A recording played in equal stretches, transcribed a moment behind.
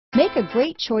Make a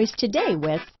great choice today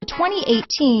with the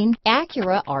 2018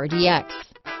 Acura RDX.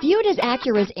 Viewed as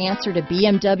Acura's answer to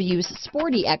BMW's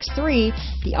sporty X3,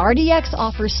 the RDX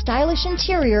offers stylish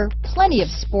interior, plenty of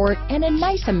sport, and a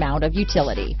nice amount of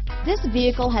utility. This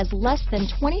vehicle has less than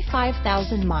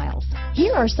 25,000 miles.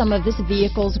 Here are some of this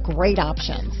vehicle's great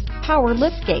options: power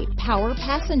liftgate, power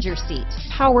passenger seat,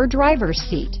 power driver's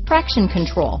seat, traction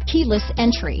control, keyless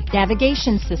entry,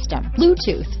 navigation system,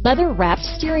 Bluetooth, leather-wrapped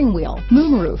steering wheel,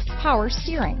 moonroof, power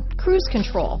steering, cruise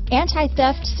control,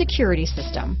 anti-theft security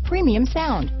system, premium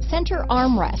sound, center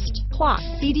armrest, clock,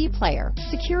 CD player,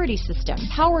 security system,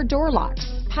 power door locks,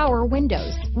 power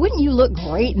windows. Wouldn't you look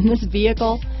great in this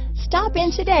vehicle? Stop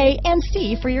in today and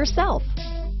see for yourself.